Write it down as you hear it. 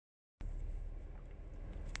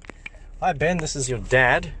Hi Ben, this is your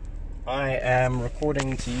dad. I am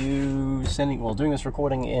recording to you, doing this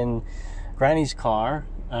recording in Granny's car.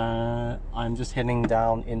 I'm just heading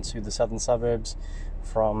down into the southern suburbs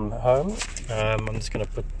from home. I'm just going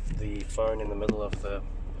to put the phone in the middle of the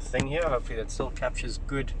thing here. Hopefully that still captures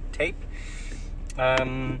good tape.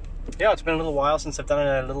 It's been a little while since I've done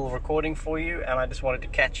a little recording for you, and I just wanted to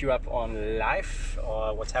catch you up on life.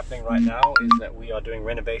 What's happening right now is that we are doing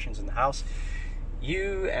renovations in the house.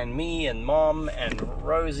 You and me and Mom and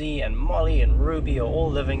Rosie and Molly and Ruby are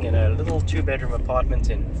all living in a little 2-bedroom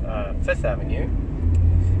apartment in 5th Avenue,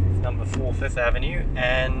 number 4 5th Avenue,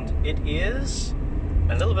 and it is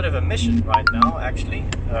a little bit of a mission right now, actually.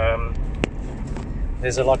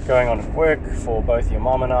 There's a lot going on at work for both your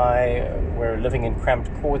mom and I. We're living in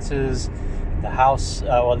cramped quarters. The house,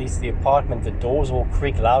 or at least the apartment, the doors all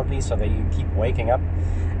creak loudly so that you keep waking up,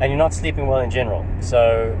 and you're not sleeping well in general.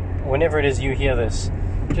 So whenever it is you hear this,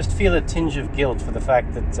 just feel a tinge of guilt for the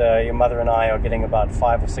fact that your mother and I are getting about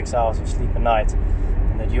 5 or 6 hours of sleep a night,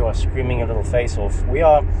 and that you are screaming your little face off. We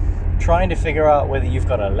are trying to figure out whether you've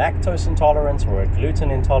got a lactose intolerance or a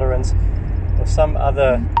gluten intolerance or some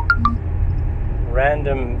other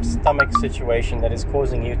random stomach situation that is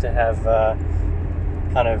causing you to have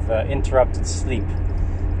interrupted sleep.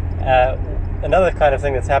 Another kind of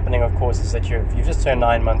thing that's happening, of course, is that you've just turned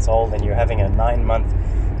 9 months old and you're having a 9-month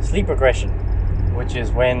sleep regression, which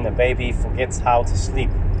is when the baby forgets how to sleep,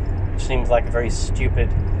 which seems like a very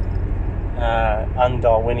stupid,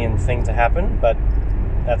 un-Darwinian thing to happen, but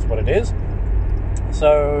that's what it is.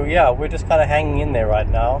 So yeah, we're just kind of hanging in there right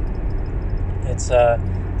now. It's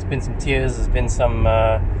been some tears, there's been some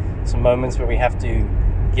moments where we have to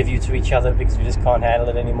give you to each other because we just can't handle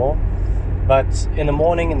it anymore. But in the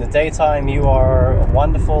morning, in the daytime, you are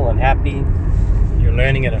wonderful and happy. You're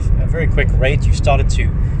learning at a very quick rate. You started to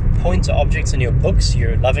point to objects in your books.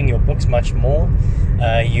 You're loving your books much more.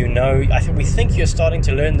 We think you're starting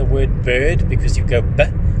to learn the word bird because you go "b"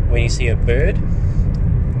 when you see a bird.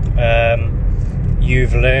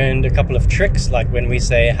 You've learned a couple of tricks, like when we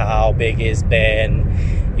say, "How big is Ben?"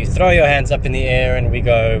 You throw your hands up in the air and we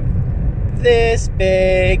go, "This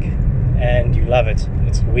big," and you love it.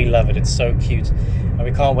 We love it. It's so cute, and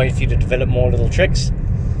we can't wait for you to develop more little tricks.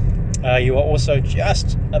 You are also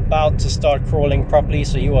just about to start crawling properly,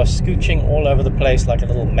 so you are scooching all over the place like a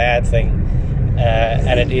little mad thing,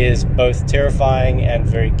 and it is both terrifying and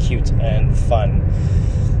very cute and fun.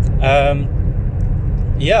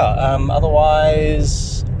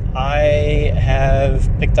 Otherwise, I have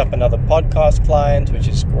picked up another podcast client, which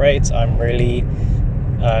is great. I'm really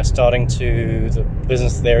the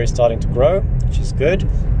business there is starting to grow, which is good.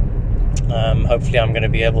 Hopefully I'm going to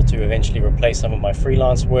be able to eventually replace some of my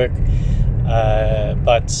freelance work,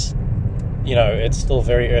 but it's still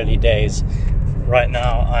very early days. Right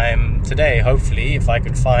now today, hopefully, if I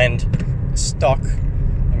could find stock,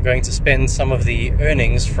 I'm going to spend some of the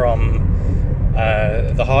earnings from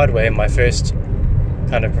the hardware in my first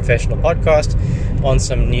kind of professional podcast on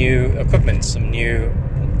some new equipment,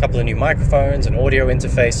 couple of new microphones, an audio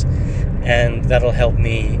interface, and that'll help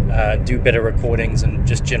me do better recordings and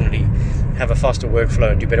just generally have a faster workflow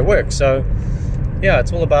and do better work. So yeah,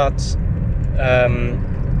 it's all about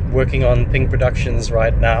working on Ping Productions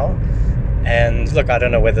right now. And look, I don't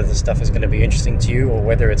know whether the stuff is going to be interesting to you or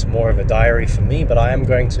whether it's more of a diary for me, but I am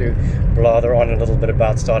going to blather on a little bit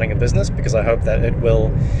about starting a business because I hope that it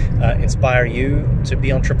will inspire you to be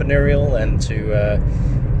entrepreneurial and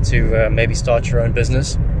to maybe start your own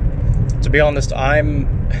business. To be honest, I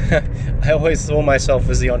always saw myself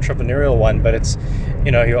as the entrepreneurial one, but it's,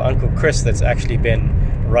 your Uncle Chris that's actually been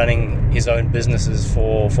running his own businesses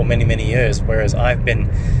for many, many years, whereas I've been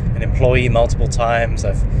an employee multiple times.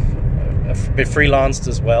 I've been freelanced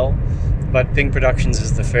as well, but Ping Productions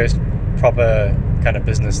is the first proper kind of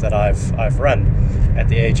business that I've run at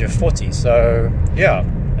the age of 40. So yeah,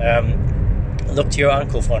 look to your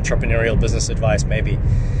uncle for entrepreneurial business advice maybe,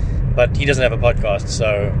 but he doesn't have a podcast,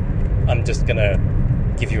 so I'm just gonna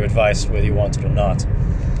give you advice whether you want it or not.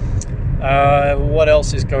 What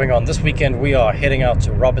else is going on? This weekend we are heading out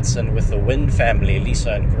to Robertson with the Wind family,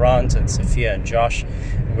 Lisa and Grant and Sophia and Josh.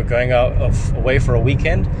 We're going away for a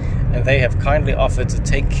weekend, and they have kindly offered to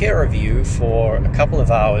take care of you for a couple of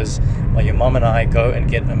hours while your mom and I go and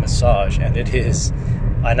get a massage. And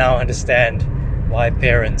I now understand why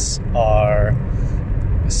parents are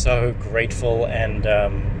so grateful and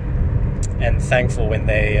thankful when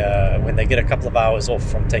they get a couple of hours off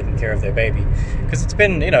from taking care of their baby, because it's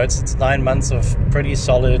been it's 9 months of pretty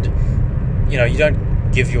solid. You don't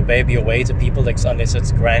give your baby away to people unless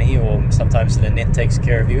it's granny, or sometimes Lynette takes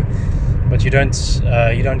care of you, but you don't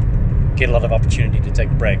get a lot of opportunity to take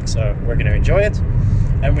a break. So we're going to enjoy it,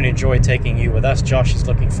 and we're going to enjoy taking you with us. Josh is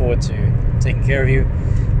looking forward to taking care of you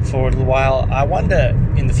for a little while. I wonder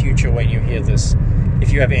in the future when you hear this,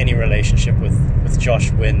 if you have any relationship with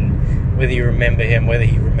Josh Wynn, whether you remember him, whether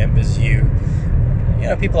he remembers you. You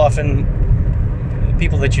know, people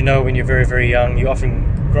that you know when you're very, very young, you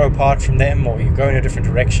often grow apart from them, or you go in a different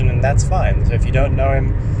direction, and that's fine. So if you don't know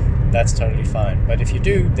him, that's totally fine. But if you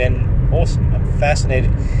do, then awesome. I'm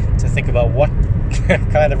fascinated to think about what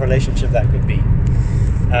kind of relationship that could be.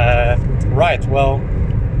 Right, well,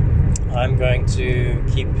 I'm going to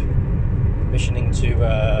keep missioning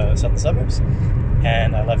to southern suburbs,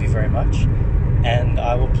 and I love you very much, and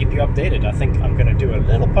I will keep you updated. I think I'm going to do a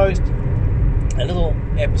little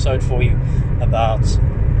episode for you about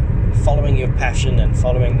following your passion and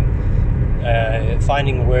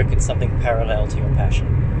finding work in something parallel to your passion.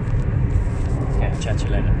 Okay, I'll chat to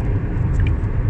you later.